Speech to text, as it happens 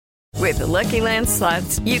With the Lucky Land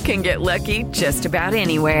Slots, you can get lucky just about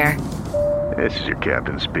anywhere. This is your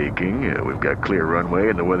captain speaking. We've got clear runway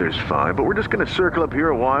and the weather's fine, but we're just going to circle up here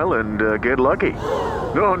a while and get lucky.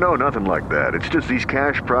 No, nothing like that. It's just these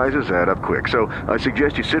cash prizes add up quick. So I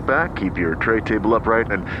suggest you sit back, keep your tray table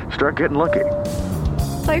upright, and start getting lucky.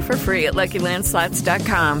 Play for free at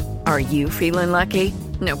LuckyLandSlots.com. Are you feeling lucky?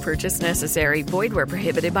 No purchase necessary. Void where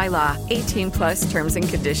prohibited by law. 18+ terms and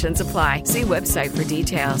conditions apply. See website for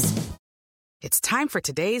details. It's time for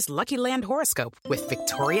today's Lucky Land horoscope with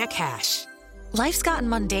Victoria Cash. Life's gotten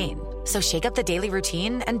mundane, so shake up the daily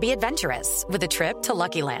routine and be adventurous with a trip to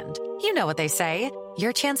Lucky Land. You know what they say,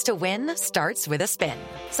 your chance to win starts with a spin.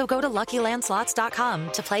 So go to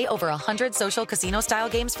LuckyLandSlots.com to play over 100 social casino-style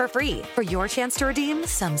games for free for your chance to redeem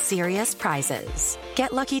some serious prizes.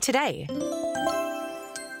 Get lucky today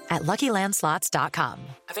at LuckyLandSlots.com.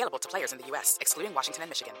 Available to players in the U.S., excluding Washington and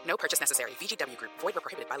Michigan. No purchase necessary. VGW Group. Void where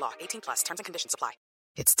prohibited by law. 18+ terms and conditions apply.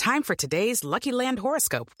 It's time for today's Lucky Land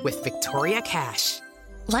horoscope with Victoria Cash.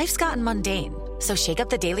 Life's gotten mundane, so shake up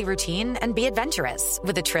the daily routine and be adventurous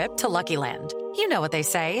with a trip to Lucky Land. You know what they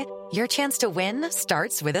say, your chance to win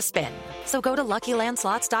starts with a spin. So go to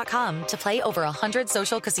LuckyLandSlots.com to play over 100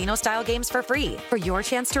 social casino-style games for free for your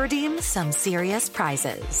chance to redeem some serious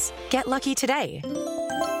prizes. Get lucky today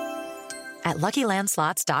at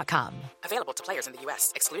LuckyLandSlots.com. Available to players in the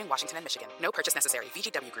U.S., excluding Washington and Michigan. No purchase necessary.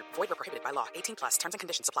 VGW Group. Void where prohibited by law. 18+ terms and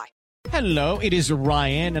conditions apply. Hello, it is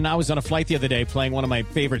Ryan, and I was on a flight the other day playing one of my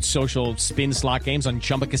favorite social spin slot games on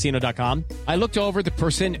ChumbaCasino.com. I looked over at the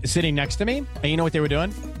person sitting next to me, and you know what they were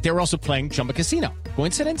doing? They were also playing Chumba Casino.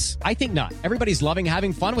 Coincidence? I think not. Everybody's loving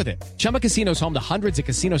having fun with it. Chumba Casino is home to hundreds of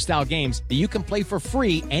casino-style games that you can play for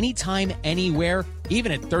free anytime, anywhere,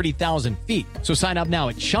 even at 30,000 feet. So sign up now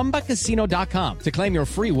at ChumbaCasino.com to claim your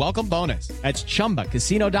free welcome bonus. That's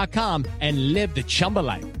ChumbaCasino.com and live the Chumba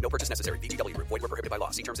life. No purchase necessary. VGW Group. Void where prohibited by law.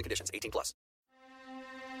 See terms and conditions. 18+.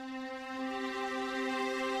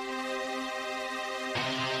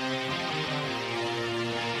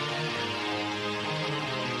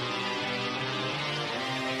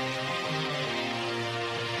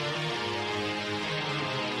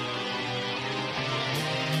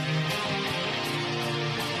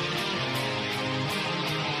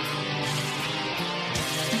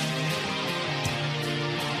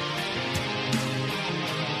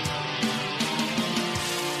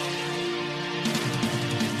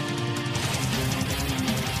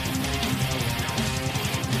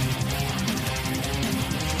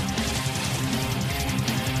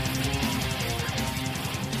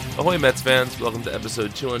 Ahoy Mets fans, welcome to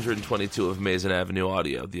episode 222 of Amazing Avenue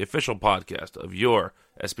Audio, the official podcast of your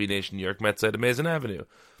SB Nation New York Mets site, Amazing Avenue.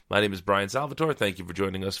 My name is Brian Salvatore. Thank you for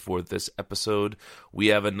joining us for this episode. We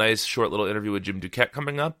have a nice short little interview with Jim Duquette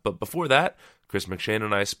coming up, but before that, Chris McShane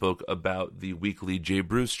and I spoke about the weekly Jay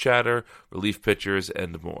Bruce chatter, relief pitchers,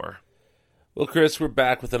 and more. Well, Chris, we're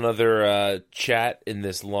back with another chat in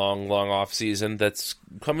this long off season that's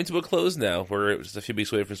coming to a close now. We're just a few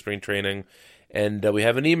weeks away from spring training. And we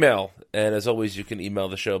have an email, and as always, you can email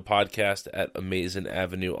the show podcast at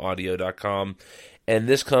amazingavenueaudio.com. And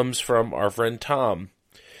this comes from our friend Tom.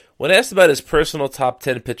 When asked about his personal top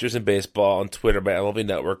 10 pitchers in baseball on Twitter by MLB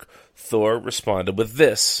Network, Thor responded with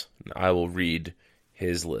this. I will read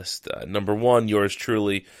his list. Number 1, yours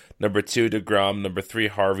truly. Number 2, DeGrom. Number 3,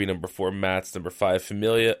 Harvey. Number 4, Matz. Number 5,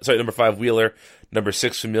 Number 5, Wheeler. Number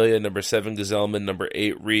 6, Familia. Number 7, Gazelman. Number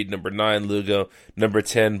 8, Reed. Number 9, Lugo. Number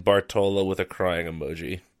 10, Bartolo with a crying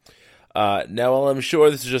emoji. Now, while I'm sure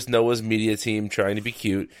this is just Noah's media team trying to be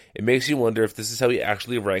cute, it makes you wonder if this is how he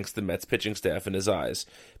actually ranks the Mets pitching staff in his eyes.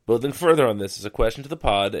 Building further on this is a question to the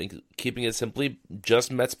pod, and keeping it simply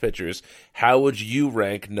just Mets pitchers, how would you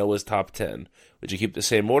rank Noah's top 10? Would you keep the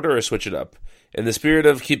same order or switch it up? In the spirit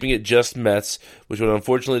of keeping it just Mets, which would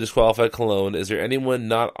unfortunately disqualify Cologne, is there anyone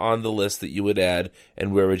not on the list that you would add,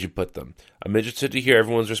 and where would you put them? I'm interested to hear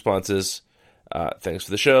everyone's responses. Thanks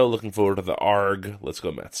for the show. Looking forward to the ARG. Let's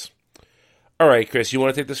go Mets. All right, Chris, you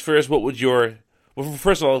want to take this first?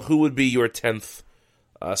 First of all, who would be your 10th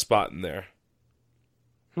spot in there?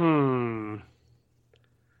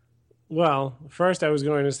 Well, first I was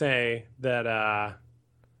going to say that,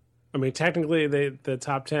 technically the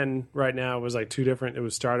top 10 right now was like two different. It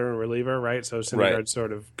was starter and reliever, right? So Syndergaard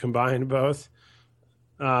sort of combined both.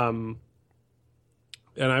 And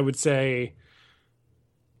I would say,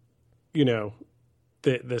 that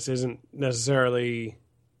this isn't necessarily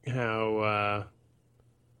how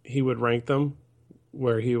he would rank them,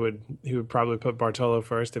 where he would probably put Bartolo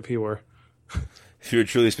first if he were... If you're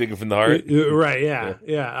truly speaking from the heart. Right, yeah.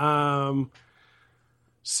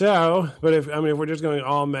 So, but if we're just going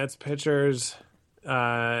all Mets pitchers,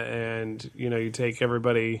 and you take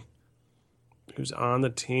everybody who's on the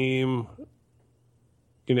team.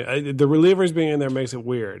 The relievers being in there makes it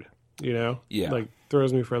weird. Like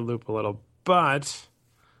throws me for a loop a little. But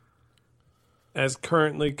as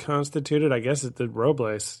currently constituted, I guess it's the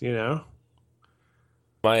Robles.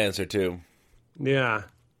 My answer too. Yeah.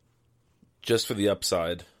 Just for the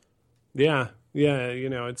upside. Yeah.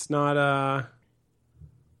 It's not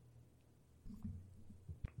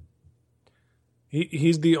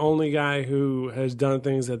he's the only guy who has done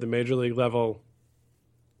things at the major league level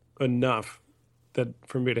enough that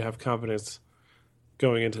for me to have confidence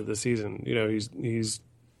going into the season. He's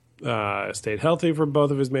stayed healthy for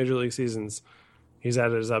both of his major league seasons. He's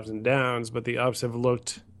had his ups and downs, but the ups have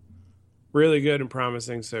looked really good and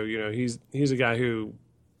promising. So, he's a guy who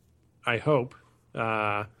I hope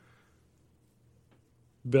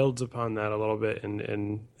builds upon that a little bit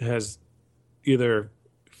and has either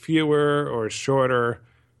fewer or shorter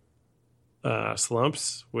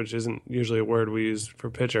slumps, which isn't usually a word we use for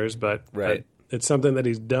pitchers, but right. It's something that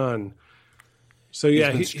he's done. So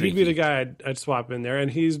yeah, he'd be the guy I'd swap in there, and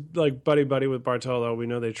he's like buddy with Bartolo. We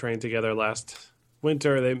know they trained together last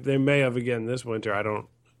winter. They may have again this winter. I don't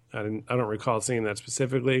recall seeing that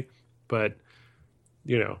specifically, but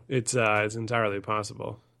it's entirely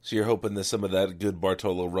possible. So you're hoping that some of that good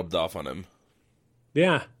Bartolo rubbed off on him.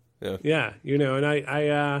 Yeah. And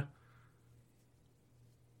I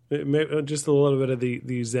just a little bit of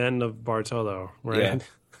the zen of Bartolo, right?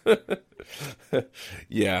 Yeah.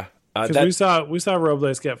 Yeah. Because we saw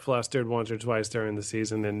Robles get flustered once or twice during the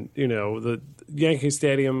season, and the Yankee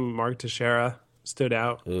Stadium, Mark Teixeira stood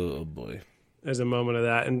out. Oh boy, as a moment of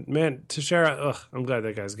that. And man, Teixeira, I'm glad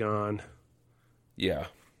that guy's gone. Yeah,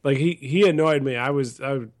 like he annoyed me. I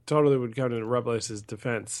totally would come to Robles'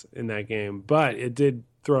 defense in that game, but it did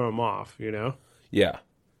throw him off. Yeah.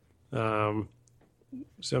 So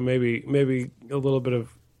maybe a little bit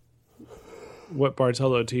of what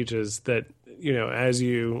Bartolo teaches that. As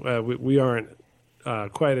we aren't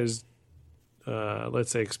quite as,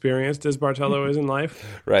 let's say, experienced as Bartolo is in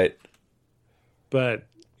life. Right. But,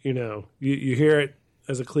 you hear it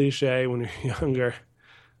as a cliche when you're younger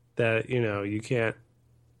that, you can't,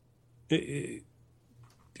 if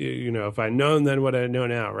I'd known then what I know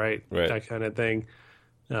now, right? That kind of thing.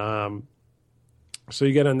 So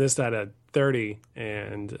you get on this side at 30,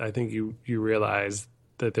 and I think you realize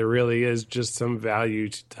that there really is just some value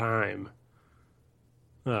to time.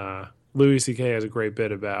 Louis C.K. has a great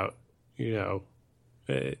bit about, I'm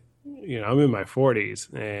in my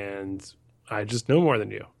 40s and I just know more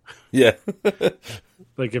than you. Yeah.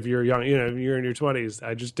 Like if you're young, if you're in your 20s,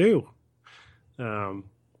 I just do. So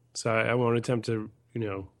I won't attempt to,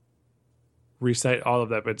 recite all of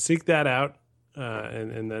that, but seek that out.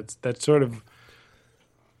 And that's sort of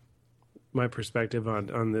my perspective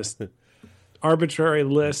on this arbitrary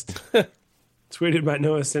list tweeted by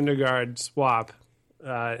Noah Syndergaard swap.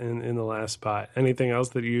 In the last spot. Anything else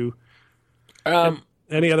that you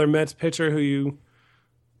any other Mets pitcher who you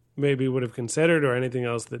maybe would have considered, or anything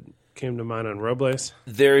else that came to mind on Robles?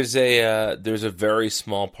 There's a very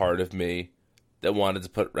small part of me that wanted to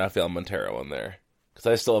put Rafael Montero in there because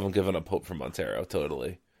I still haven't given up hope for Montero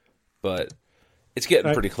totally, but it's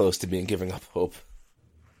getting pretty close to being giving up hope.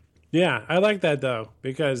 Yeah, I like that though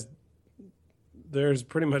because there's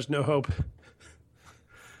pretty much no hope.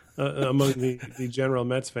 Among the general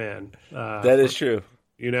Mets fan. That is true.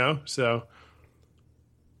 So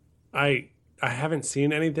I haven't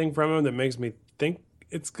seen anything from him that makes me think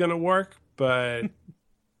it's going to work, but,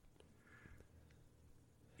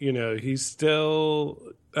 he's still,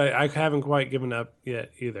 I haven't quite given up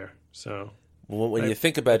yet either. So when you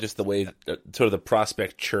think about just the way, sort of the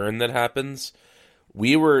prospect churn that happens,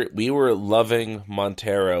 we were loving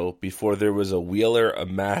Montero before there was a Wheeler, a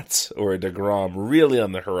Matz, or a DeGrom really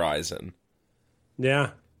on the horizon.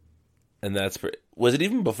 Yeah. And was it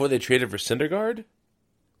even before they traded for Syndergaard?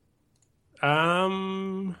 I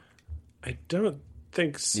don't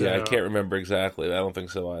think so. Yeah, I can't remember exactly. I don't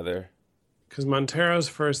think so either. Because Montero's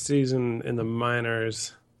first season in the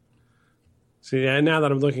minors. See, now that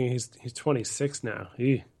I'm looking, he's 26 now.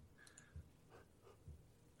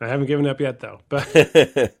 I haven't given up yet, though.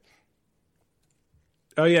 But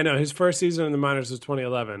oh yeah, no, his first season in the minors was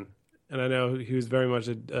 2011, and I know he was very much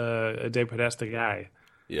a De Podesta guy.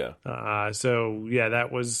 Yeah. So yeah,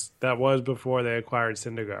 that was before they acquired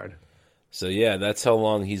Syndergaard. So yeah, that's how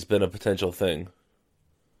long he's been a potential thing.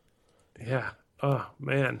 Yeah. Oh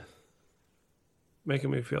man, making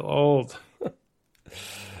me feel old.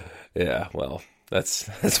 Yeah. Well.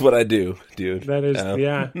 That's what I do, dude. That is,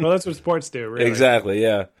 yeah. Well, that's what sports do, really. Exactly,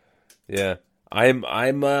 yeah. Yeah.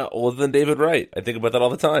 I'm older than David Wright. I think about that all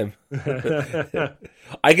the time.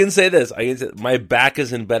 I can say this. My back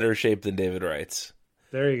is in better shape than David Wright's.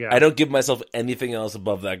 There you go. I don't give myself anything else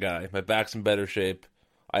above that guy. My back's in better shape.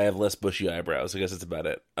 I have less bushy eyebrows. I guess that's about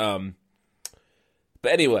it.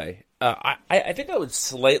 But anyway, I think I would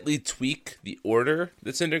slightly tweak the order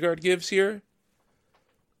that Syndergaard gives here.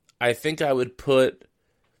 I think I would put...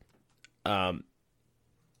 I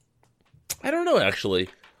don't know, actually.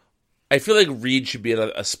 I feel like Reed should be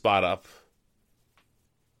a spot up.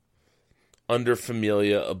 Under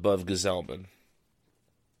Familia, above Gesellman.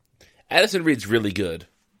 Addison Reed's really good.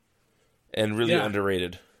 And really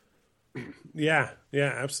underrated. Yeah,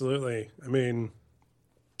 absolutely. I mean,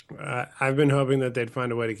 I've been hoping that they'd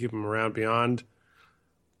find a way to keep him around beyond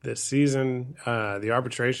this season. The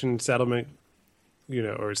arbitration settlement,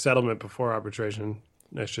 or settlement before arbitration,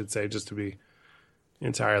 I should say, just to be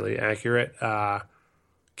entirely accurate,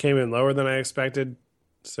 came in lower than I expected.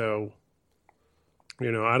 So,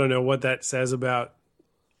 I don't know what that says about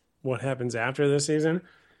what happens after this season.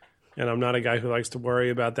 And I'm not a guy who likes to worry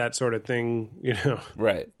about that sort of thing,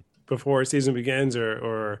 right before a season begins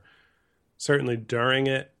or certainly during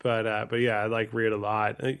it. But yeah, I like Reed a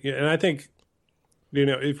lot. And I think,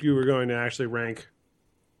 if you were going to actually rank,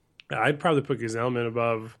 I'd probably put Gesellman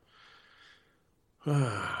above.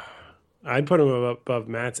 I'd put him above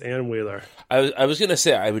Matz and Wheeler. I was going to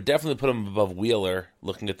say, I would definitely put him above Wheeler,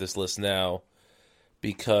 looking at this list now,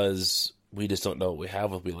 because we just don't know what we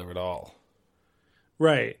have with Wheeler at all.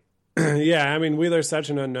 Right. Yeah, I mean, Wheeler's such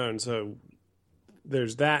an unknown, so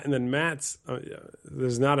there's that. And then Matz,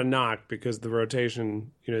 there's not a knock because the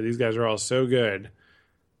rotation, these guys are all so good.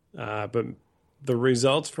 But the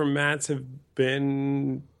results from Matz have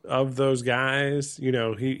been of those guys.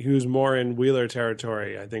 He was more in Wheeler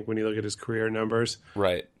territory, I think, when you look at his career numbers.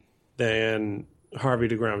 Right. Than Harvey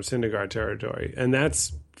DeGrom Syndergaard territory. And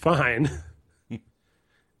that's fine.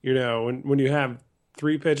 When you have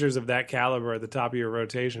three pitchers of that caliber at the top of your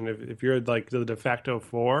rotation, if you're like the de facto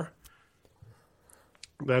 4,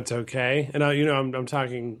 that's okay. And I'm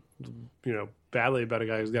talking, badly about a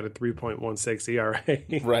guy who's got a 3.16 ERA,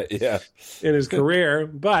 right? Yeah, in his career,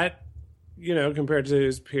 but compared to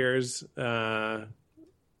his peers,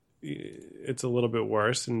 it's a little bit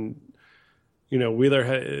worse. And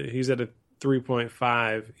Wheeler, he's at a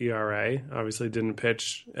 3.5 ERA. Obviously, didn't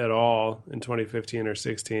pitch at all in 2015 or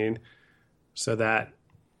 16. So that,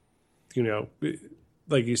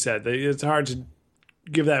 like you said, it's hard to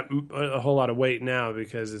give that a whole lot of weight now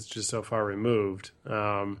because it's just so far removed.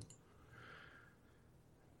 And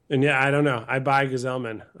yeah, I don't know. I buy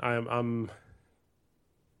Gesellman.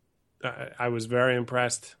 I was very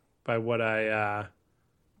impressed by what I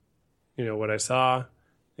saw,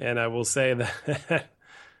 and I will say that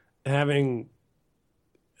having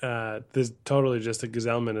this totally just a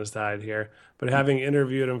Gesellman aside here, but having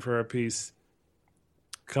interviewed him for a piece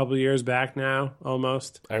a couple of years back now,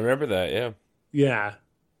 almost. I remember that, yeah. Yeah.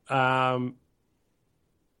 I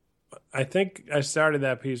think I started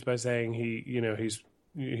that piece by saying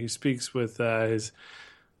he speaks with his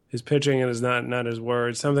pitching and is not his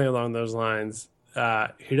words, something along those lines.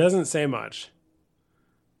 He doesn't say much.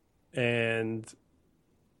 And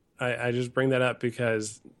I just bring that up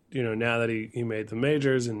because, now that he made the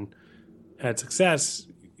majors and had success,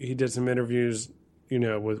 he did some interviews,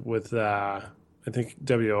 with I think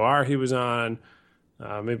WOR he was on,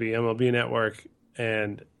 maybe MLB Network,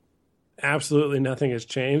 and absolutely nothing has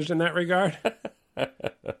changed in that regard.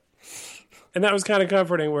 And that was kind of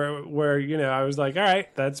comforting where I was like, all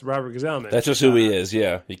right, that's Robert Gesellman. That's just who he is,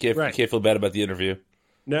 yeah. You can't feel bad about the interview.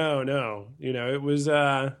 No. It was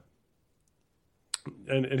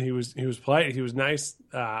and he was polite, he was nice.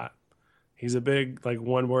 He's a big, like,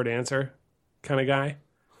 one-word answer kind of guy.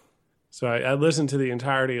 So I listened to the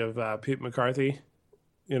entirety of Pete McCarthy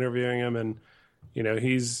interviewing him, and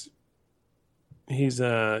he's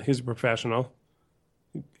a professional.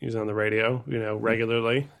 He's on the radio,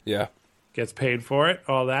 regularly. Yeah, gets paid for it,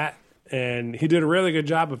 all that, and he did a really good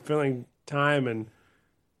job of filling time and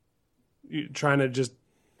trying to just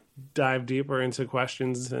dive deeper into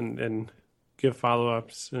questions and give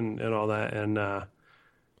follow-ups and all that, and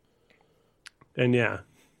yeah.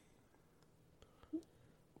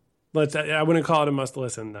 I wouldn't call it a must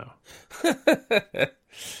listen though.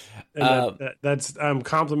 That's I'm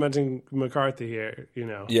complimenting McCarthy here,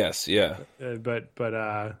 Yes, yeah. But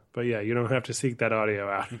yeah, you don't have to seek that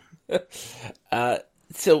audio out.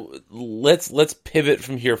 So let's pivot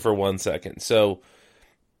from here for 1 second. So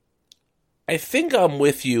I think I'm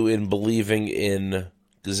with you in believing in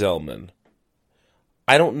Gesellman.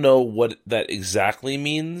 I don't know what that exactly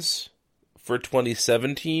means for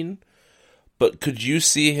 2017. But could you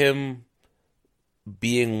see him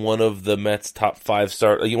being one of the Mets' top 5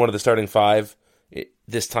 one of the starting 5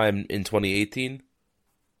 this time in 2018?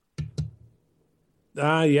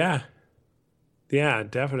 Yeah,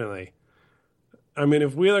 definitely. I mean,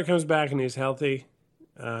 if Wheeler comes back and he's healthy,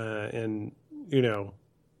 and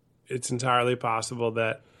it's entirely possible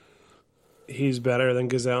that he's better than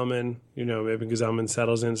Gsellman. Maybe Gsellman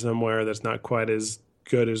settles in somewhere that's not quite as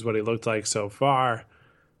good as what he looked like so far.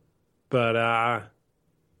 But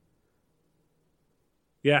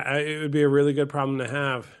it would be a really good problem to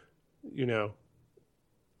have.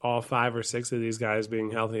 All 5 or 6 of these guys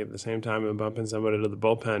being healthy at the same time and bumping somebody to the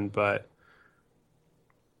bullpen. But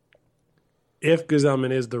if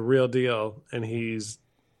Gsellman is the real deal and he's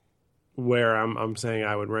where I'm saying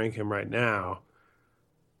I would rank him right now,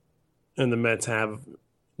 and the Mets have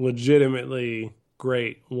legitimately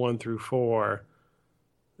great 1 through 4,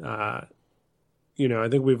 I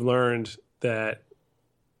think we've learned that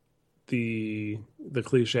the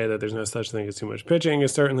cliche that there's no such thing as too much pitching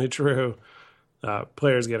is certainly true.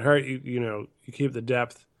 Players get hurt. You keep the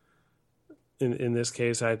depth. In this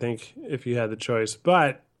case, I think if you had the choice,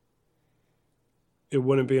 but it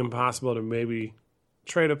wouldn't be impossible to maybe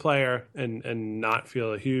trade a player and not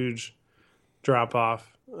feel a huge drop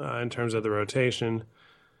off in terms of the rotation,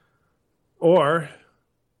 or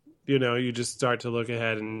you just start to look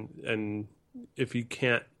ahead and if you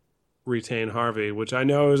can't retain Harvey, which I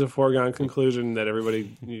know is a foregone conclusion that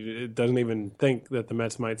everybody doesn't even think that the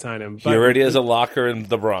Mets might sign him. But he already has a locker in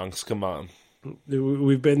the Bronx. Come on.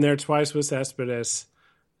 We've been there twice with Cespedes.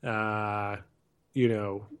 Even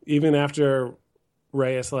after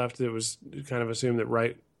Reyes left, it was kind of assumed that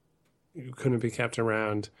Wright couldn't be kept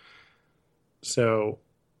around. So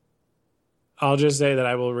I'll just say that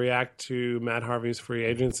I will react to Matt Harvey's free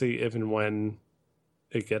agency if and when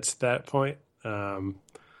it gets to that point.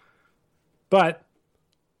 But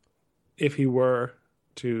if he were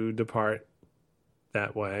to depart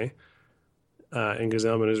that way, and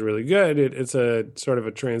Gsellman is really good, it's a sort of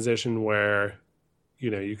a transition where,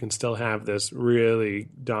 you can still have this really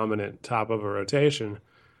dominant top of a rotation,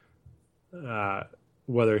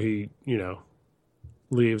 whether he,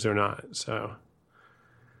 leaves or not. So,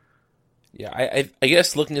 yeah, I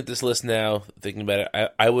guess looking at this list now, thinking about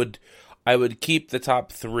it, I would keep the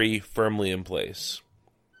top 3 firmly in place.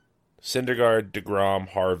 Syndergaard, DeGrom,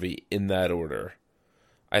 Harvey, in that order.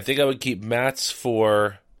 I think I would keep Matz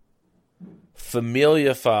 4,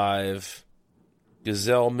 Familia 5,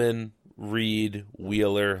 Gsellman, Reed,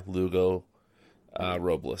 Wheeler, Lugo,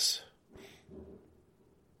 Robles.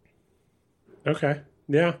 Okay.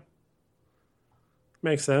 Yeah.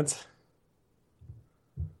 Makes sense.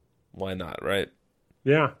 Why not, right?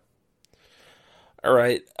 Yeah. All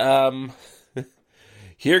right.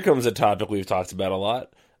 Here comes a topic we've talked about a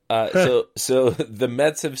lot. So the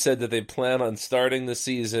Mets have said that they plan on starting the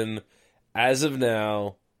season as of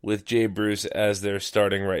now with Jay Bruce as their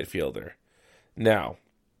starting right fielder. Now,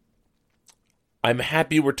 I'm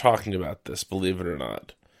happy we're talking about this, believe it or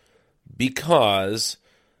not, because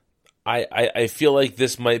I feel like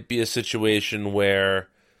this might be a situation where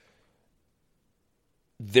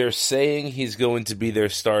they're saying he's going to be their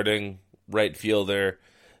starting right fielder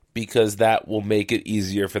because that will make it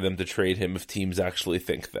easier for them to trade him if teams actually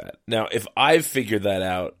think that. Now, if I've figured that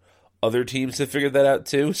out, other teams have figured that out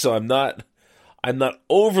too, so I'm not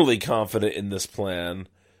overly confident in this plan.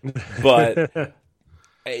 But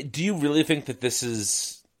do you really think that this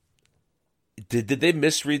is... Did they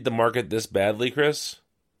misread the market this badly, Chris?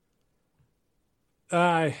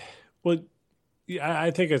 I think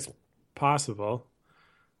it's possible.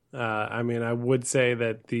 I would say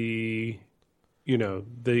that the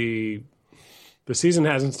season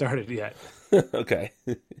hasn't started yet. Okay.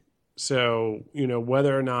 So,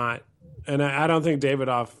 whether or not, and I don't think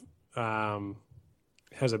Davidoff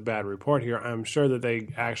has a bad report here. I'm sure that they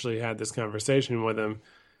actually had this conversation with him.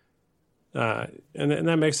 And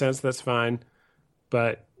that makes sense. That's fine.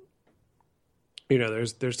 But,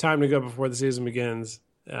 there's time to go before the season begins.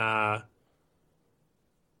 I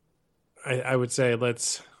would say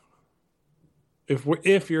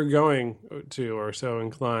if you're going to or so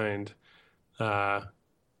inclined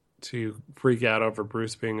to freak out over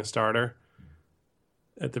Bruce being a starter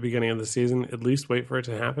at the beginning of the season, at least wait for it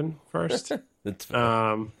to happen first. That's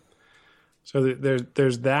fair. So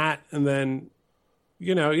there's that, and then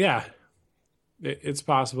it's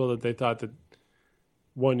possible that they thought that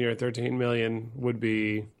 1 year, $13 million would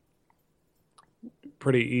be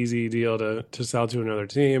pretty easy deal to sell to another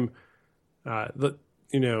team. And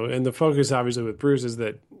the focus obviously with Bruce is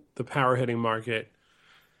that the power hitting market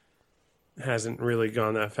hasn't really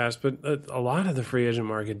gone that fast, but a lot of the free agent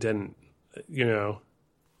market didn't.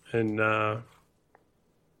 and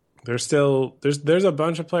there's a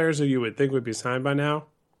bunch of players who you would think would be signed by now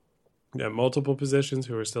at multiple positions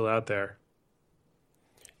who are still out there.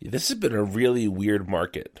 This has been a really weird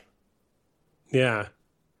market. Yeah.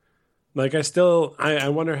 Like I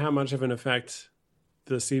wonder how much of an effect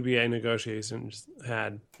the CBA negotiations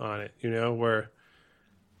had on it, where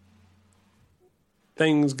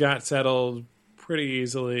things got settled pretty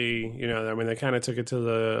easily. They kind of took it to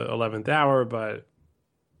the 11th hour, but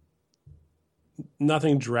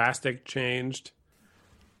nothing drastic changed.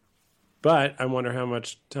 But I wonder how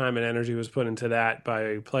much time and energy was put into that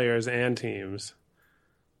by players and teams,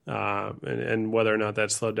 and whether or not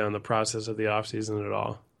that slowed down the process of the offseason at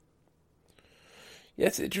all. Yeah,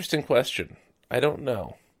 it's an interesting question. I don't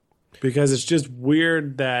know. Because it's just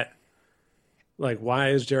weird that,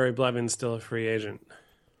 why is Jerry Blevins still a free agent?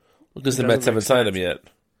 Because the Mets haven't signed him yet.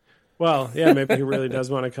 Well, yeah, maybe he really does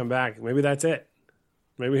want to come back. Maybe that's it.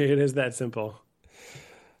 Maybe it is that simple.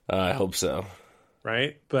 I hope so.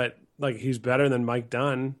 Right? But, he's better than Mike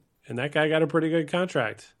Dunn, and that guy got a pretty good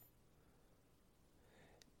contract.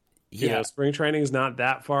 Yeah. Spring training is not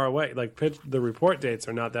that far away. The report dates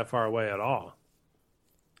are not that far away at all.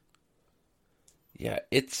 Yeah,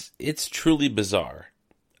 it's truly bizarre.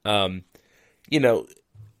 What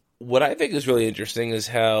I think is really interesting is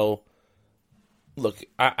how, look,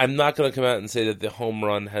 I'm not going to come out and say that the home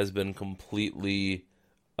run has been completely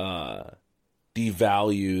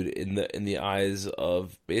devalued in the eyes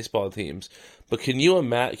of baseball teams. But do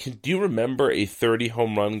you remember a 30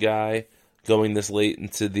 home run guy going this late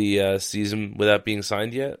into the season without being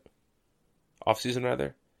signed yet? Off season,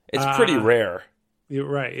 rather. It's pretty rare. You're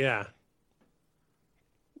right. Yeah.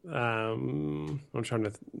 I'm trying to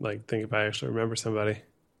think if I actually remember somebody.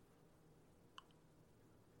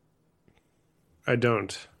 I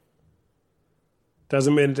don't.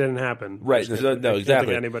 Doesn't mean it didn't happen. Right. No, exactly. Can't think of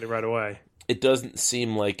anybody right away. It doesn't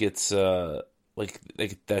seem like it's like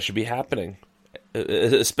that should be happening.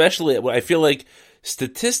 Especially, I feel like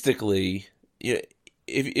statistically,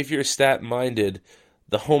 if you're stat minded,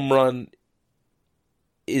 the home run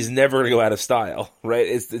is never going to go out of style. Right?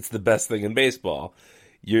 It's the best thing in baseball.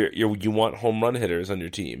 You want home run hitters on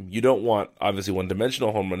your team. You don't want, obviously,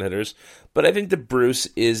 one-dimensional home run hitters, but I think that Bruce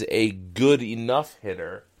is a good enough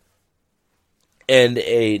hitter and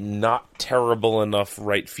a not terrible enough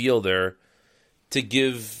right fielder to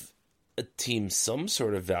give a team some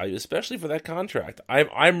sort of value, especially for that contract.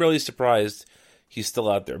 I'm really surprised he's still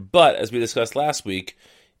out there. But, as we discussed last week,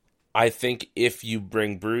 I think if you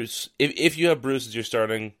bring Bruce, if you have Bruce as your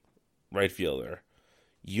starting right fielder,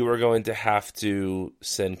 you are going to have to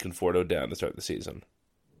send Conforto down to start the season.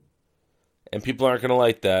 And people aren't going to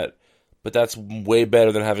like that, but that's way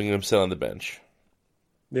better than having him sit on the bench.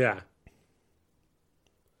 Yeah.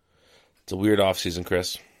 It's a weird offseason,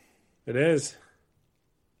 Chris. It is.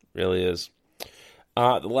 Really is.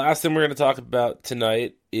 The last thing we're going to talk about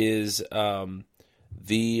tonight is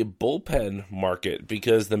the bullpen market,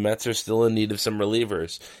 because the Mets are still in need of some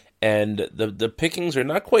relievers. And the pickings are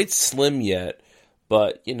not quite slim yet.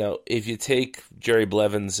 But, if you take Jerry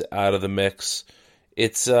Blevins out of the mix,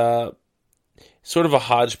 it's sort of a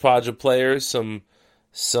hodgepodge of players.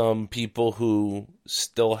 Some people who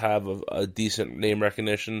still have a decent name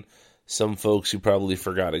recognition. Some folks you probably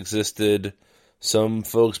forgot existed. Some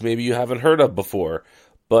folks maybe you haven't heard of before.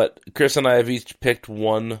 But Chris and I have each picked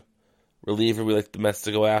one reliever we like the Mets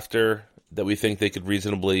to go after that we think they could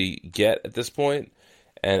reasonably get at this point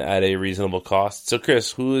and at a reasonable cost. So,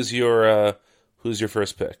 Chris, who's your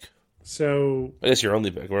first pick? So I guess your only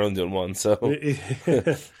pick. We're only doing one, so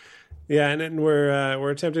yeah, and then we're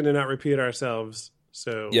attempting to not repeat ourselves.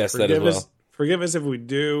 So yes, that as well. Forgive us if we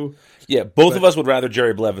do. Yeah, both of us would rather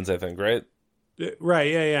Jerry Blevins, I think, right?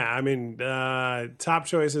 Right. Yeah. I mean, top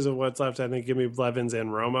choices of what's left, I think, give me Blevins and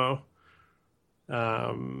Romo.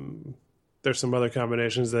 There's some other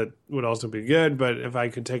combinations that would also be good, but if I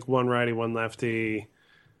could take one righty, one lefty,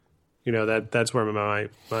 that's where my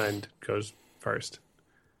mind goes first.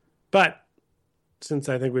 But since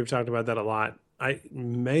I think we've talked about that a lot, I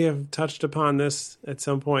may have touched upon this at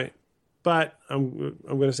some point, but I'm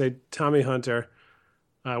going to say Tommy Hunter,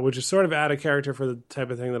 which is sort of out of character for the type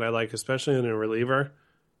of thing that I like, especially in a reliever,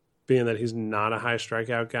 being that he's not a high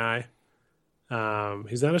strikeout guy.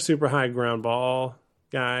 He's not a super high ground ball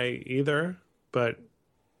guy either, but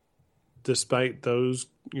despite those,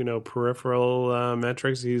 peripheral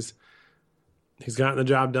metrics, he's gotten the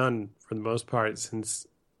job done for the most part since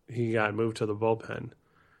he got moved to the bullpen.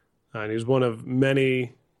 And he's one of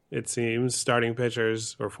many, it seems, starting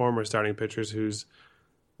pitchers or former starting pitchers who's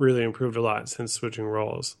really improved a lot since switching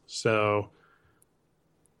roles. So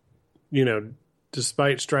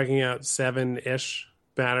despite striking out 7-ish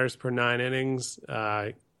batters per 9 innings,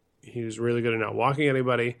 he was really good at not walking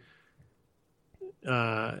anybody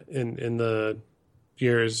in the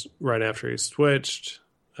years right after he switched.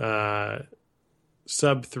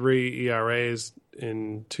 Sub 3 ERAs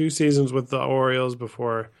in 2 seasons with the Orioles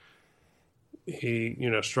before he,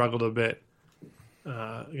 struggled a bit.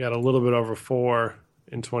 Got a little bit over 4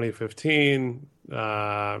 in 2015.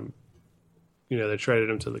 They traded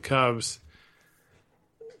him to the Cubs.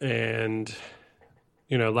 And,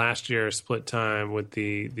 last year split time with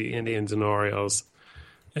the Indians and Orioles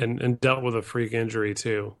and dealt with a freak injury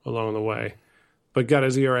too along the way, but got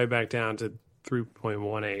his ERA back down to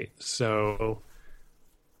 3.18. So,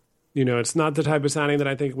 it's not the type of signing that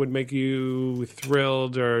I think would make you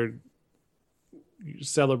thrilled or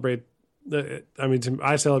celebrate.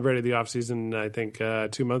 I celebrated the offseason, I think,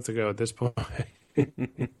 2 months ago at this point.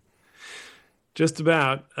 Just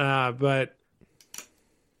about. But,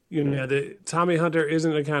 Tommy Hunter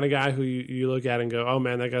isn't the kind of guy who you look at and go, oh,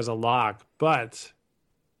 man, that guy's a lock. But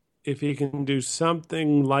if he can do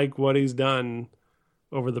something like what he's done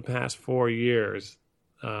over the past 4 years,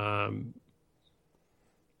 I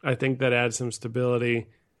think that adds some stability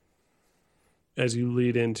as you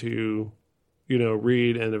lead into,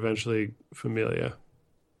 Reed and eventually Familia.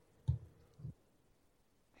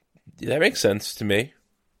 That makes sense to me.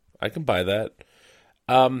 I can buy that.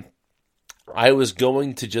 I was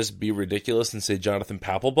going to just be ridiculous and say Jonathan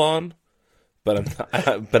Papelbon, but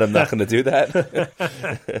I'm not going to do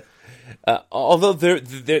that. Although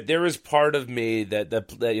there is part of me that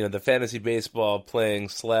the fantasy baseball playing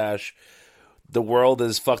 / the world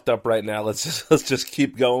is fucked up right now. Let's just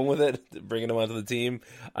keep going with it, bringing him onto the team.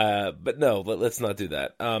 But no, let's not do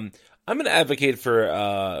that. I'm going to advocate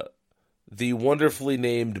for the wonderfully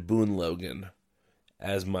named Boone Logan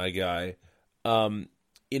as my guy.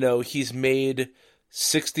 He's made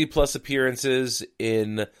 60 plus appearances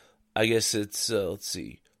in, I guess it's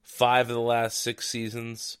 5 of the last 6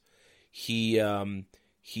 seasons. He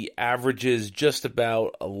averages just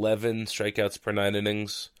about 11 strikeouts per 9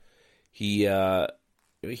 innings. He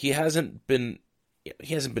hasn't been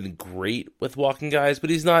great with walking guys, but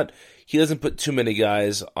he doesn't put too many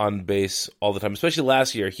guys on base all the time. Especially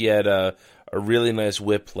last year, he had a really nice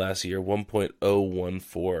whip last year,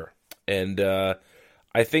 1.014. And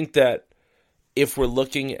I think that if we're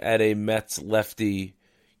looking at a Mets lefty,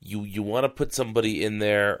 you want to put somebody in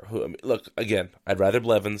there who, look, again, I'd rather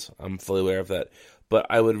Blevins. I'm fully aware of that. But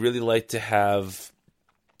I would really like to have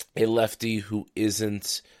a lefty who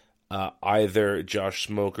isn't either Josh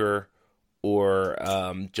Smoker or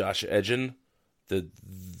Josh Edgin. The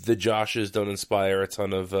Joshes don't inspire a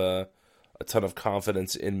ton of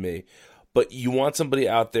confidence in me. But you want somebody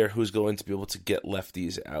out there who's going to be able to get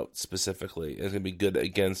lefties out specifically. It's going to be good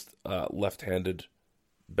against left-handed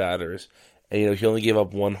batters. And he only gave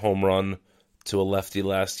up 1 home run to a lefty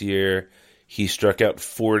last year. He struck out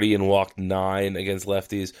 40 and walked 9 against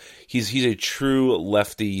lefties. He's a true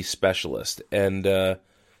lefty specialist. And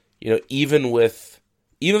even if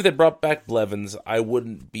they brought back Blevins, I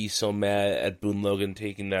wouldn't be so mad at Boone Logan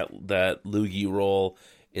taking that loogie role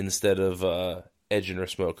instead of Edgin or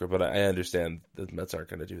Smoker. But I understand the Mets aren't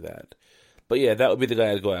going to do that. But yeah, that would be the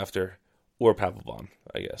guy I'd go after, or Papelbon,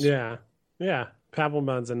 I guess. Yeah.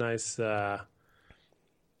 Papelbon's a nice, a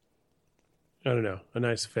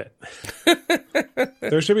nice fit.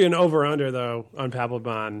 There should be an over-under, though, on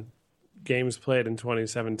Papelbon games played in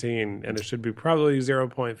 2017, and it should be probably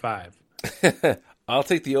 0.5. I'll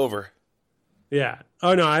take the over. Yeah.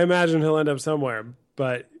 Oh, no, I imagine he'll end up somewhere.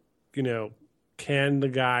 But, can the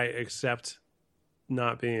guy accept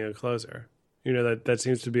not being a closer? That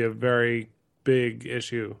seems to be a very big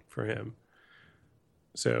issue for him.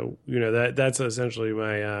 So, that's essentially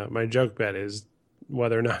my joke bet is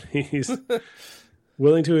whether or not he's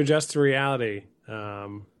willing to adjust to reality,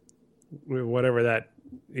 whatever that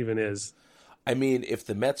even is. I mean, if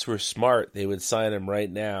the Mets were smart, they would sign him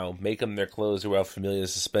right now, make him their closer while Familia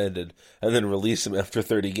is suspended, and then release him after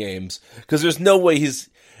 30 games. Because there's no way he's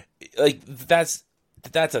like that's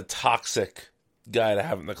a toxic guy to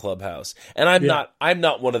have in the clubhouse. And I'm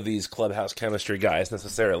not one of these clubhouse chemistry guys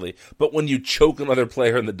necessarily, but when you choke another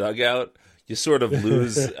player in the dugout, you sort of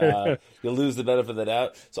lose you lose the benefit of the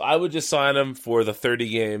doubt. So I would just sign him for the 30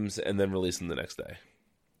 games and then release him the next day.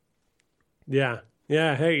 Yeah.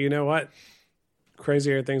 Hey, you know what?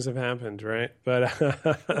 Crazier things have happened, right? But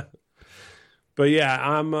yeah,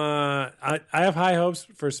 I have high hopes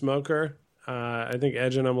for Smoker. I think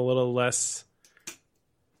Edgin, I'm a little less.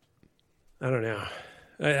 I don't know.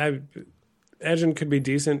 Edgin could be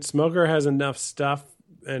decent. Smoker has enough stuff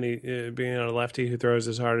being a lefty who throws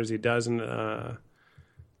as hard as he does and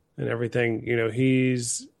everything,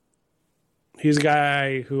 he's a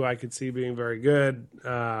guy who I could see being very good,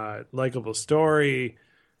 likable story.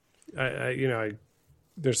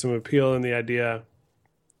 There's some appeal in the idea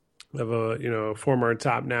of a former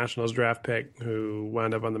top Nationals draft pick who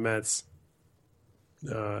wound up on the Mets.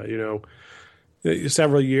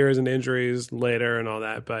 Several years and injuries later and all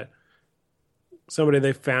that, but somebody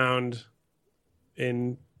they found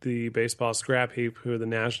in the baseball scrap heap who the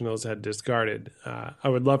Nationals had discarded. I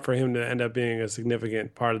would love for him to end up being a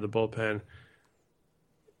significant part of the bullpen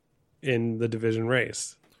in the division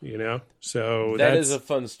race, So that is a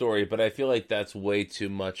fun story, but I feel like that's way too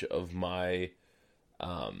much of my,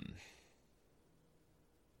 I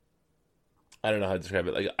don't know how to describe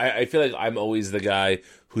it. Like, I feel like I'm always the guy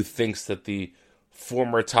who thinks that the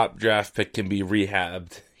former top draft pick can be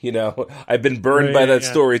rehabbed. I've been burned by that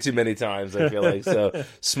story too many times, I feel like. So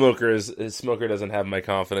Smoker doesn't have my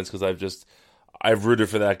confidence because I've rooted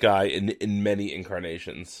for that guy in many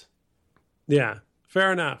incarnations. Yeah,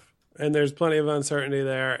 fair enough. And there's plenty of uncertainty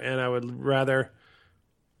there, and I would rather,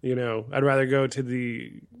 I'd rather go to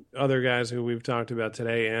the other guys who we've talked about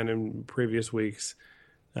today and in previous weeks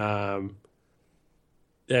as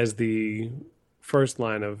the first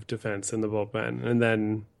line of defense in the bullpen, and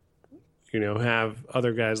then have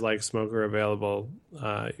other guys like Smoker available,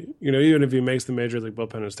 even if he makes the major league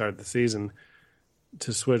bullpen to start the season,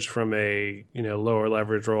 to switch from a, lower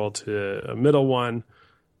leverage role to a middle one,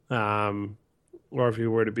 or if he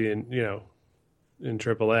were to be in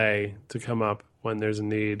AAA to come up when there's a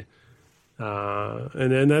need.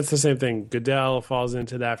 And then that's the same thing. Goodell falls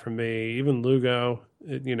into that for me. Even Lugo,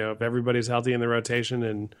 if everybody's healthy in the rotation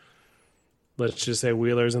and let's just say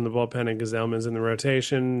Wheeler's in the bullpen and Gazelman's in the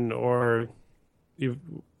rotation, or you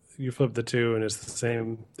flip the two and it's the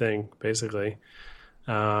same thing, basically.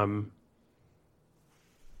 I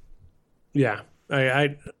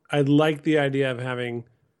like the idea of having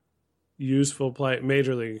useful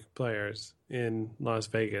major league players in Las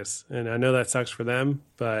Vegas, and I know that sucks for them,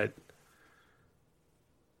 but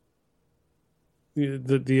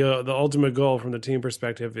the ultimate goal from the team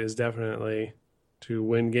perspective is definitely to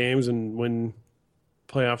win games and win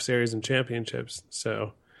playoff series and championships.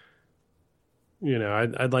 So,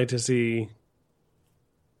 I'd like to see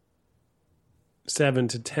 7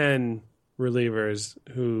 to 10 relievers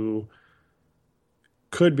who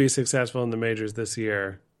could be successful in the majors this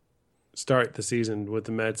year start the season with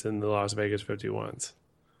the Mets and the Las Vegas 51s.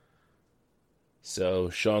 So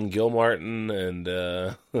Sean Gilmartin and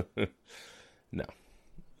no.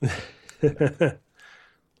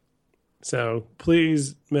 So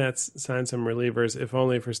please, Mets, sign some relievers, if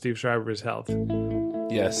only for Steve Schreiber's health.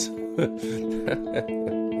 Yes.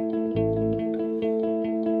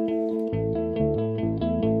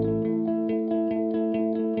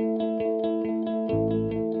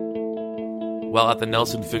 Well, at the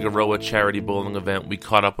Nelson Figueroa charity bowling event, we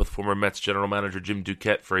caught up with former Mets general manager Jim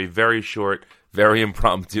Duquette for a very short, very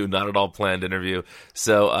impromptu, not at all planned interview.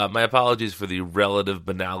 So my apologies for the relative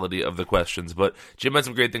banality of the questions, but Jim had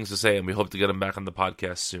some great things to say, and we hope to get him back on the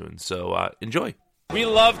podcast soon. So enjoy. We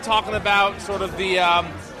love talking about sort of the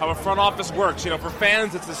how a front office works. For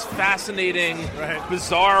fans, it's this fascinating,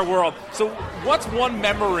 bizarre world. So what's one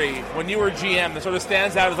memory when you were GM that sort of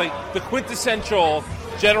stands out as like the quintessential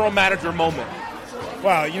general manager moment?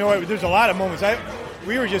 Wow, you know what? There's a lot of moments.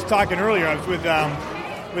 We were just talking earlier. I was with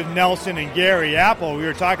Nelson and Gary Apple. We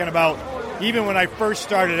were talking about even when I first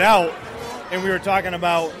started out, and we were talking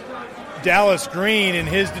about Dallas Green and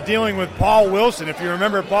his dealing with Paul Wilson. If you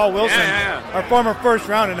remember Paul Wilson, our former first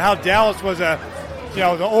round, and how Dallas was the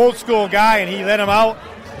old school guy, and he let him out.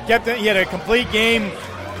 He had a complete game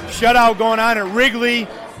shutout going on at Wrigley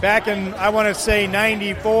back in, I want to say,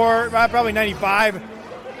 94, probably 95.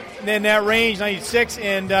 In that range, 96,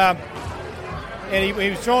 and he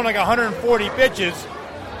was throwing like 140 pitches,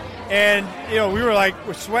 and we were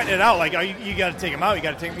sweating it out, like, oh, you got to take him out, you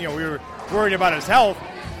got to take him. We were worried about his health,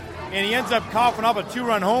 and he ends up coughing up a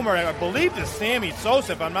 2-run homer, I believe, to Sammy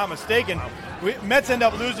Sosa, if I'm not mistaken. Mets end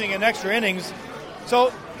up losing in extra innings,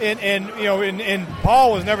 so and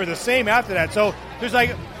Paul was never the same after that. So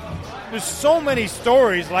there's so many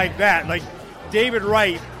stories like that, like David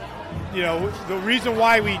Wright. The reason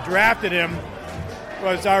why we drafted him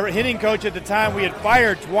was our hitting coach at the time we had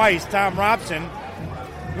fired twice, Tom Robson,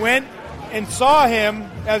 went and saw him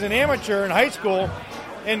as an amateur in high school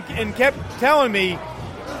and kept telling me,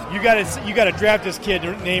 you got to draft this kid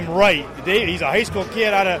named Wright. He's a high school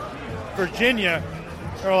kid out of Virginia.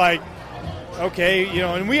 We're like, okay,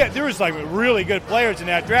 and there was really good players in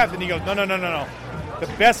that draft, and he goes, no. the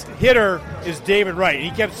best hitter is David Wright. And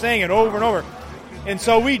he kept saying it over and over. And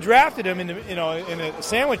so we drafted him in a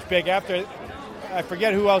sandwich pick after, I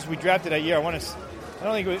forget who else we drafted that year. I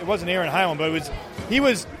don't think it wasn't Aaron Highland, but he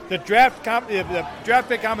was the draft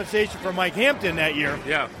pick compensation for Mike Hampton that year.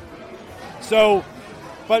 Yeah. So,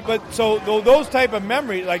 but those type of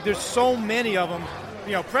memories, like there's so many of them.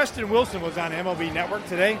 Preston Wilson was on MLB Network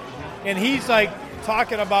today, and he's like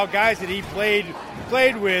talking about guys that he played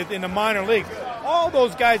with in the minor leagues. All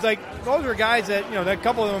those guys, like those are guys that that a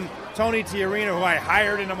couple of them, Tony Tiarina, who I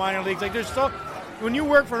hired in the minor leagues. Like when you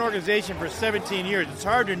work for an organization for 17 years, it's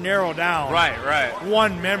hard to narrow down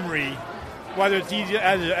one memory, whether it's easy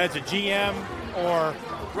as a GM or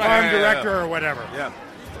farm director or whatever. Yeah.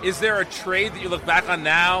 Is there a trade that you look back on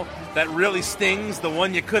now that really stings, the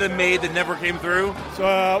one you could have made that never came through? So,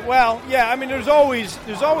 I mean, there's always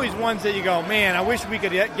ones that you go, man, I wish we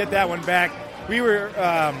could get that one back. We were,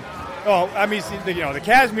 the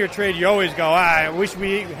Casimir trade, you always go, I wish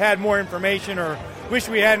we had more information or wish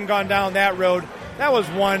we hadn't gone down that road. That was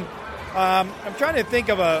one. I'm trying to think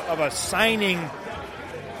of a signing.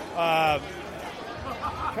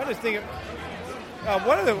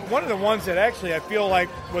 One of the ones that actually I feel like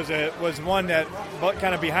was one that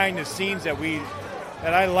kind of behind the scenes that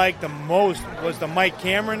I liked the most was the Mike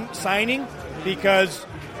Cameron signing, because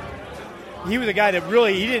he was a guy that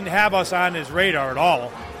really he didn't have us on his radar at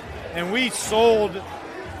all, and we sold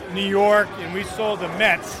New York and we sold the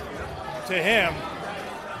Mets to him,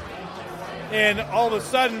 and all of a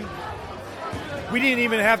sudden we didn't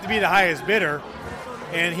even have to be the highest bidder,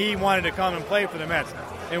 and he wanted to come and play for the Mets.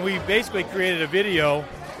 And we basically created a video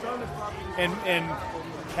and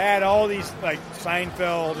had all these, like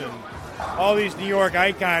Seinfeld and all these New York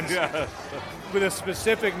icons with a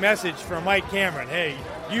specific message for Mike Cameron. Hey,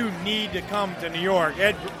 you need to come to New York.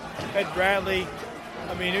 Ed Bradley,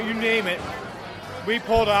 I mean, you name it. We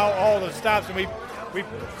pulled out all the stops and we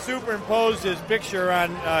superimposed his picture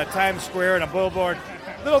on Times Square and a billboard.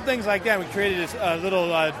 Little things like that. We created this little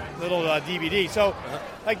DVD. So,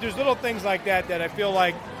 like, there's little things like that I feel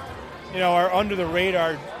like, are under the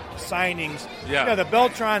radar signings. Yeah. The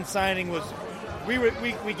Beltran signing was,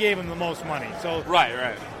 we gave him the most money. So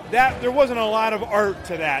right. That there wasn't a lot of art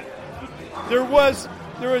to that. There was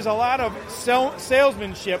a lot of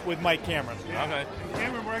salesmanship with Mike Cameron. Yeah. Okay.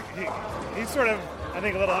 Cameron he's sort of, I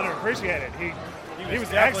think, a little underappreciated. He was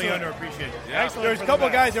definitely excellent. underappreciated. Yeah. There's a couple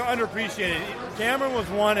of guys that are underappreciated. Cameron was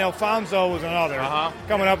one. Alfonso was another.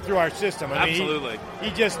 Coming up through our system. I mean, absolutely.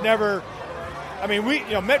 He just never. I mean,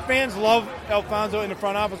 Met fans love Alfonso in the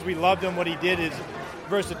front office. We loved him. What he did, his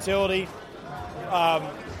versatility. And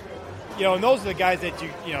those are the guys that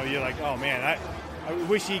you're like, oh man, I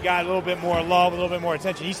wish he got a little bit more love, a little bit more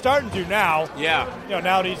attention. He's starting to now. Yeah.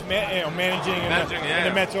 Now that he's managing in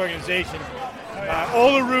the Mets organization.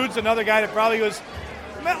 Olerud's another guy that probably was.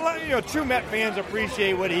 True Met fans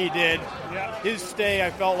appreciate what he did. Yeah. His stay,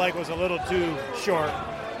 I felt like, was a little too short.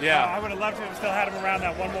 Yeah. I would have loved to have still had him around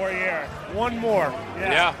that one more year. One more.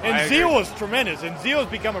 Yeah. And Zeal was tremendous, and Zeal's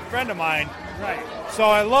become a friend of mine. Right. So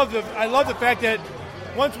I love the fact that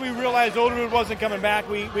once we realized Olerud wasn't coming back,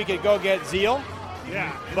 we could go get Zeal.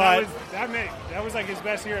 Yeah. But that was like his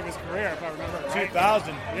best year of his career, if I remember right.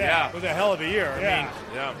 2000. Yeah. Was a hell of a year. Yeah.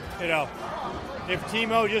 I mean, if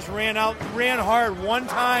Timo just ran hard one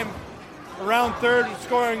time around third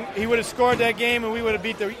scoring, he would have scored that game and we would have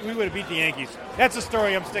beat the Yankees. That's the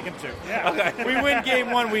story I'm sticking to. Yeah. Okay. We win game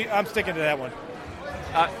one, I'm sticking to that one.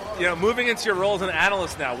 Moving into your role as an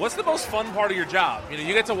analyst now, what's the most fun part of your job? You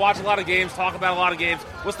get to watch a lot of games, talk about a lot of games.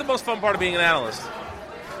 What's the most fun part of being an analyst?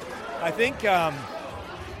 I think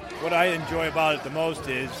what I enjoy about it the most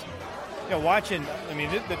is, watching. I mean,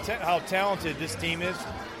 how talented this team is.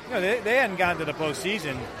 They hadn't gotten to the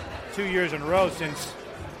postseason 2 years in a row since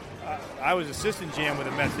I was assistant GM with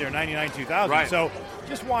the Mets there, 99-2000. Right. So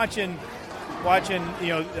just watching,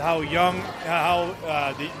 how young, how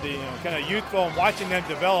the kind of youthful, and watching them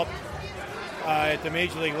develop at the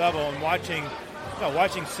major league level, and watching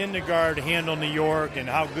Syndergaard handle New York, and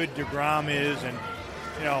how good DeGrom is, and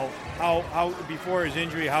how before his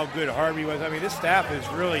injury, how good Harvey was. I mean, this staff is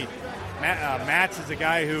really. Matz is a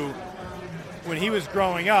guy who, when he was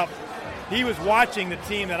growing up, he was watching the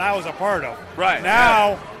team that I was a part of. Right.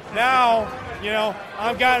 Now,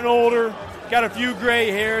 I've gotten older, got a few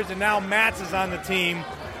gray hairs, and now Matz is on the team.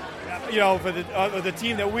 For the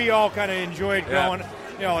team that we all kind of enjoyed growing.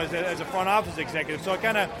 As a front office executive. So I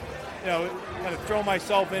kind of throw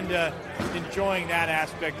myself into enjoying that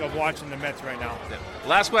aspect of watching the Mets right now. Yeah.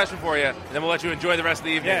 Last question for you, and then we'll let you enjoy the rest of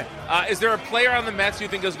the evening. Yeah. Is there a player on the Mets you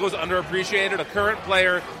think goes underappreciated, a current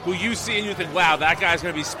player who you see and you think, wow, that guy's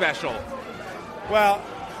going to be special? Well,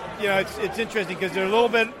 it's interesting because they're a little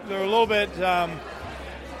bit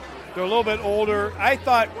older. I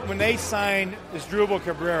thought when they signed Asdrubal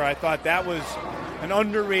Cabrera, I thought that was an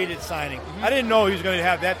underrated signing. I didn't know he was going to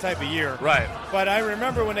have that type of year. Right. But I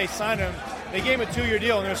remember when they signed him, they gave him a 2-year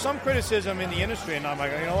deal, and there's some criticism in the industry, and I'm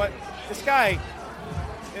like, you know what? This guy,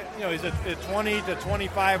 he's a 20 to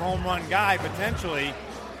 25 home run guy potentially,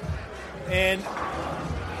 and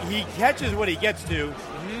he catches what he gets to.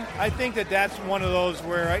 I think that's one of those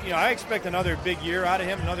where I expect another big year out of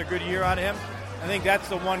him, another good year out of him. I think that's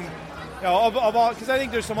the one, of all, because I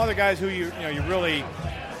think there's some other guys who you really,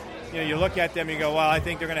 you look at them and you go, well, I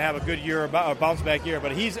think they're going to have a good year, a bounce back year,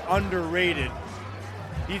 but he's underrated.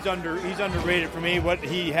 He's underrated for me.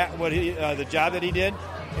 The job that he did,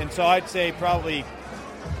 and so I'd say probably,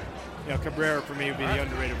 Cabrera for me would be the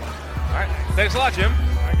underrated one. All right, thanks a lot, Jim.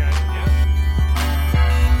 All right, guys.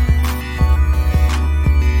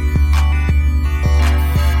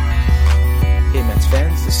 Hey Mets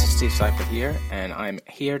fans, this is Steve Seifert here, and I'm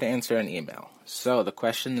here to answer an email. So the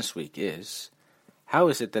question this week is, how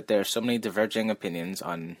is it that there are so many diverging opinions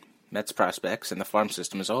on Mets prospects and the farm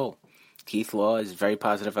system as a whole? Keith Law is very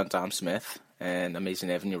positive on Dom Smith, and Amazing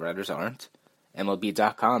Avenue writers aren't.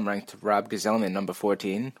 MLB.com ranked Rob Gsellman number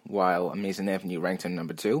 14, while Amazing Avenue ranked him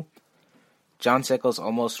number 2. John Sickles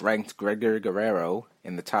almost ranked Gregor Guerrero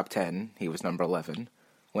in the top 10, he was number 11,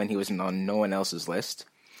 when he was on no one else's list.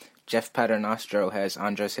 Jeff Paternostro has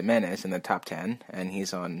Andres Jimenez in the top 10, and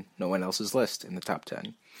he's on no one else's list in the top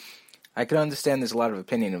 10. I can understand there's a lot of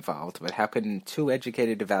opinion involved, but how can two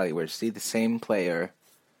educated evaluators see the same player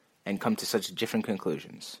and come to such different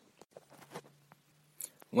conclusions?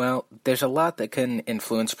 Well, there's a lot that can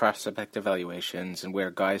influence prospect evaluations and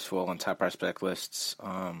where guys fall on top prospect lists.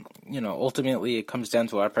 Ultimately it comes down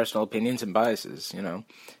to our personal opinions and biases,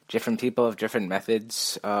 Different people have different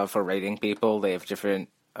methods for rating people. They have different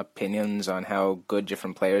opinions on how good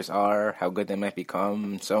different players are, how good they might become,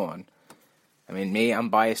 and so on. I'm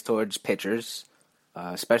biased towards pitchers,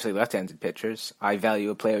 especially left-handed pitchers. I value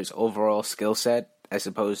a player's overall skill set as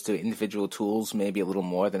opposed to individual tools maybe a little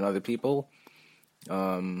more than other people.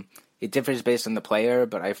 It differs based on the player,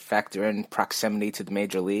 but I factor in proximity to the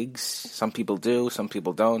major leagues. Some people do, some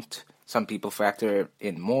people don't. Some people factor it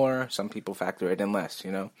in more, some people factor it in less,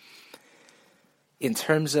 In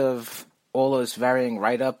terms of all those varying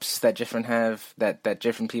write-ups that different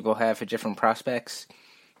people have for different prospects,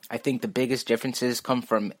 I think the biggest differences come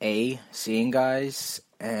from A, seeing guys,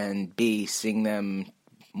 and B, seeing them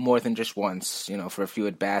more than just once, for a few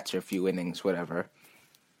at-bats or a few innings, whatever.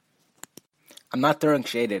 I'm not throwing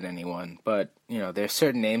shade at anyone, but, there's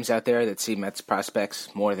certain names out there that see Mets prospects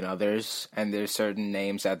more than others, and there's certain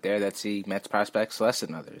names out there that see Mets prospects less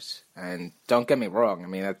than others. And don't get me wrong,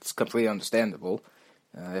 that's completely understandable.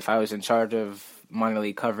 If I was in charge of minor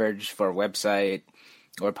league coverage for a website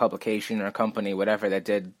or publication or company, whatever, that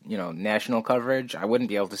did, national coverage, I wouldn't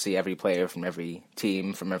be able to see every player from every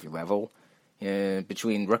team, from every level.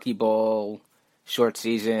 Between rookie ball, short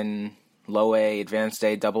season, low A, advanced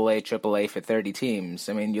A, double A, triple A for 30 teams,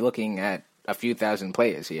 you're looking at a few thousand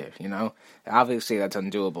players here, Obviously that's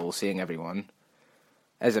undoable, seeing everyone.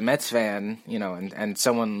 As a Mets fan, and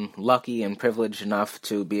someone lucky and privileged enough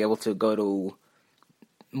to be able to go to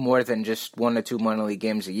more than just 1 or 2 minor league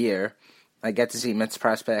games a year, I get to see Mets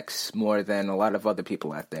prospects more than a lot of other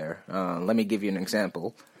people out there. Let me give you an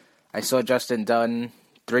example. I saw Justin Dunn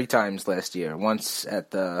 3 times last year. Once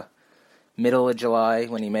at the middle of July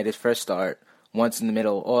when he made his first start, once in the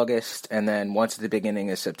middle of August, and then once at the beginning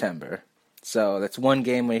of September. So that's one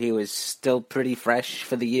game where he was still pretty fresh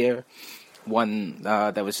for the year. One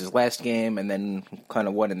that was his last game, and then kind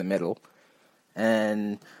of one in the middle.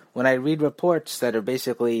 And when I read reports that are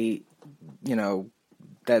basically,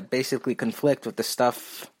 that basically conflict with the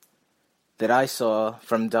stuff that I saw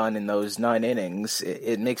from Dunn in those 9 innings,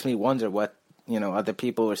 it makes me wonder what, other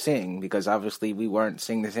people were seeing, because obviously we weren't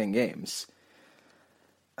seeing the same games.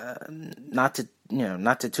 Not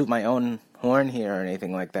to toot my own horn here or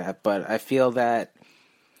anything like that, but I feel that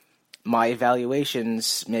my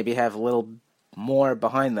evaluations maybe have a little more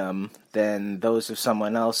behind them than those of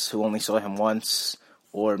someone else who only saw him once,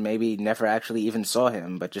 or maybe never actually even saw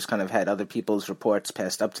him, but just kind of had other people's reports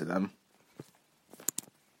passed up to them.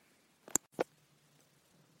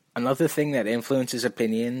 Another thing that influences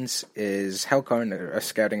opinions is how current a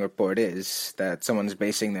scouting report is that someone's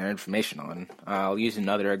basing their information on. I'll use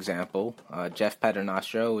another example. Jeff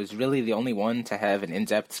Paternostro is really the only one to have an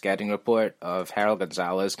in-depth scouting report of Harold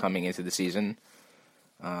Gonzalez coming into the season.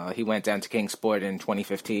 He went down to Kingsport in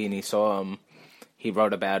 2015. He saw him. He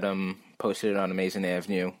wrote about him, posted it on Amazing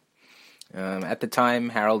Avenue. At the time,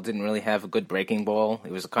 Harold didn't really have a good breaking ball.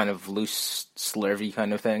 It was a kind of loose, slurvy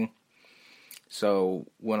kind of thing. So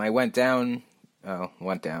when I went down,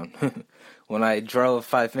 when I drove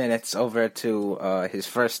 5 minutes over to his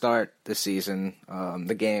first start this season,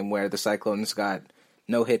 the game where the Cyclones got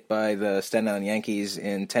no-hit by the Staten Island Yankees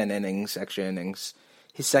in 10 innings, extra innings,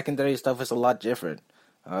 his secondary stuff was a lot different.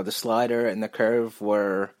 The slider and the curve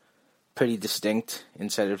were pretty distinct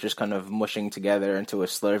instead of just kind of mushing together into a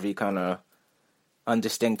slurvy kind of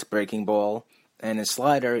undistinct breaking ball. And his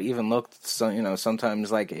slider even looked,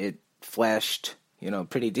 sometimes like it flashed,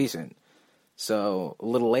 pretty decent. So a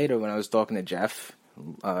little later when I was talking to Jeff,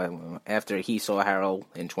 after he saw Harold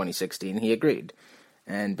in 2016, he agreed.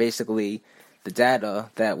 And basically the data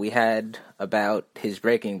that we had about his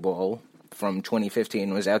breaking ball from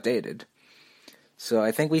 2015 was outdated. So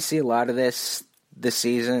I think we see a lot of this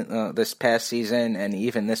season, this past season, and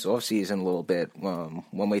even this offseason a little bit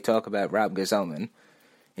when we talk about Rob Gsellman.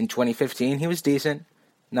 In 2015, he was decent.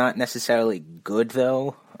 Not necessarily good,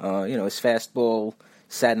 though. His fastball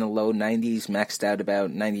sat in the low 90s, maxed out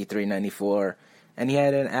about 93, 94. And he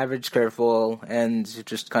had an average curveball and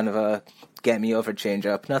just kind of a get-me-over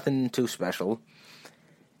changeup. Nothing too special.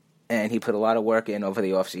 And he put a lot of work in over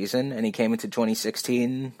the offseason, and he came into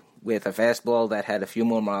 2016 with a fastball that had a few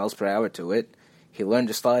more miles per hour to it. He learned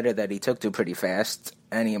a slider that he took to pretty fast,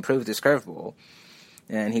 and he improved his curveball.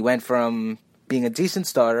 And he went from being a decent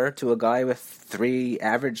starter to a guy with 3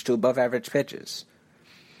 average to above average pitches.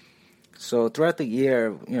 So throughout the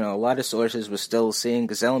year, a lot of sources were still seeing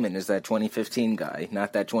Gsellman as that 2015 guy,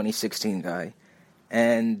 not that 2016 guy.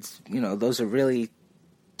 And, those are really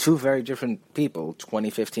two very different people,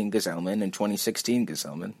 2015 Gsellman and 2016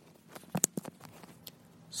 Gsellman.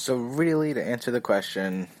 So really, to answer the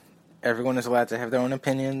question, everyone is allowed to have their own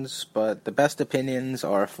opinions, but the best opinions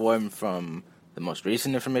are formed from the most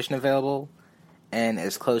recent information available and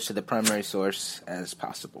as close to the primary source as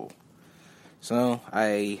possible. So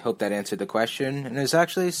I hope that answered the question, and it's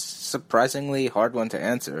actually a surprisingly hard one to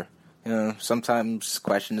answer. Sometimes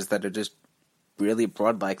questions that are just really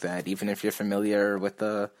broad like that, even if you're familiar with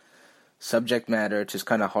the subject matter, it's just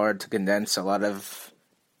kind of hard to condense a lot of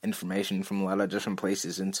information from a lot of different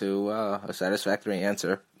places into a satisfactory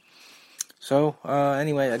answer. So,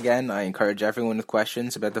 anyway, again, I encourage everyone with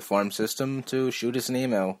questions about the farm system to shoot us an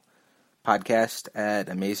email.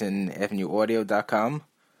 podcast@amazingavenueaudio.com.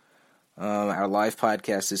 Our live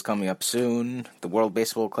podcast is coming up soon. The World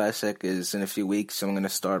Baseball Classic is in a few weeks, so I'm going to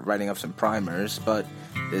start writing up some primers, but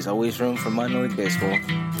there's always room for minor league baseball.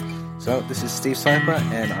 So, this is Steve Saipa,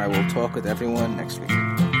 and I will talk with everyone next week.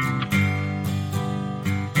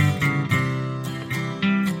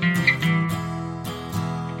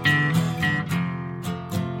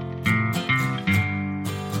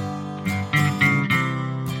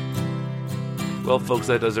 Well, folks,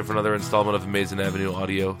 that does it for another installment of Amazing Avenue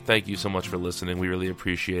Audio. Thank you so much for listening. We really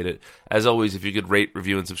appreciate it. As always, if you could rate,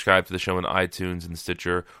 review, and subscribe to the show on iTunes and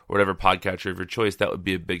Stitcher or whatever podcatcher of your choice, that would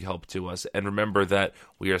be a big help to us. And remember that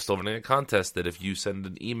we are still running a contest that if you send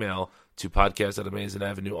an email to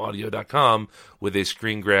podcast@amazingavenueaudio.com with a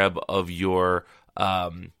screen grab of your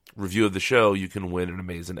review of the show, you can win an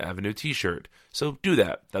Amazing Avenue t-shirt. So do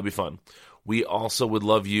that. That'd be fun. We also would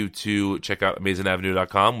love you to check out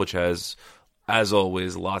amazingavenue.com, which has, as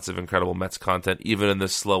always, lots of incredible Mets content. Even in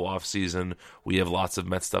this slow off season, we have lots of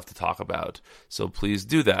Mets stuff to talk about. So please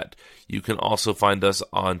do that. You can also find us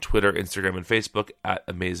on Twitter, Instagram, and Facebook at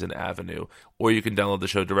Amazing Avenue. Or you can download the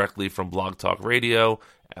show directly from Blog Talk Radio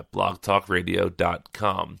at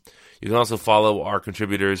blogtalkradio.com. You can also follow our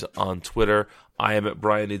contributors on Twitter. I am at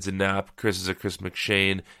Brian Needs a Nap, Chris is at Chris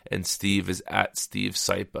McShane, and Steve is at Steve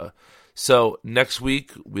Saipa. So next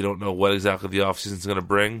week, we don't know what exactly the offseason is going to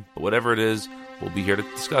bring, but whatever it is, we'll be here to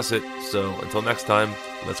discuss it. So until next time,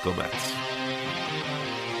 let's go Mets.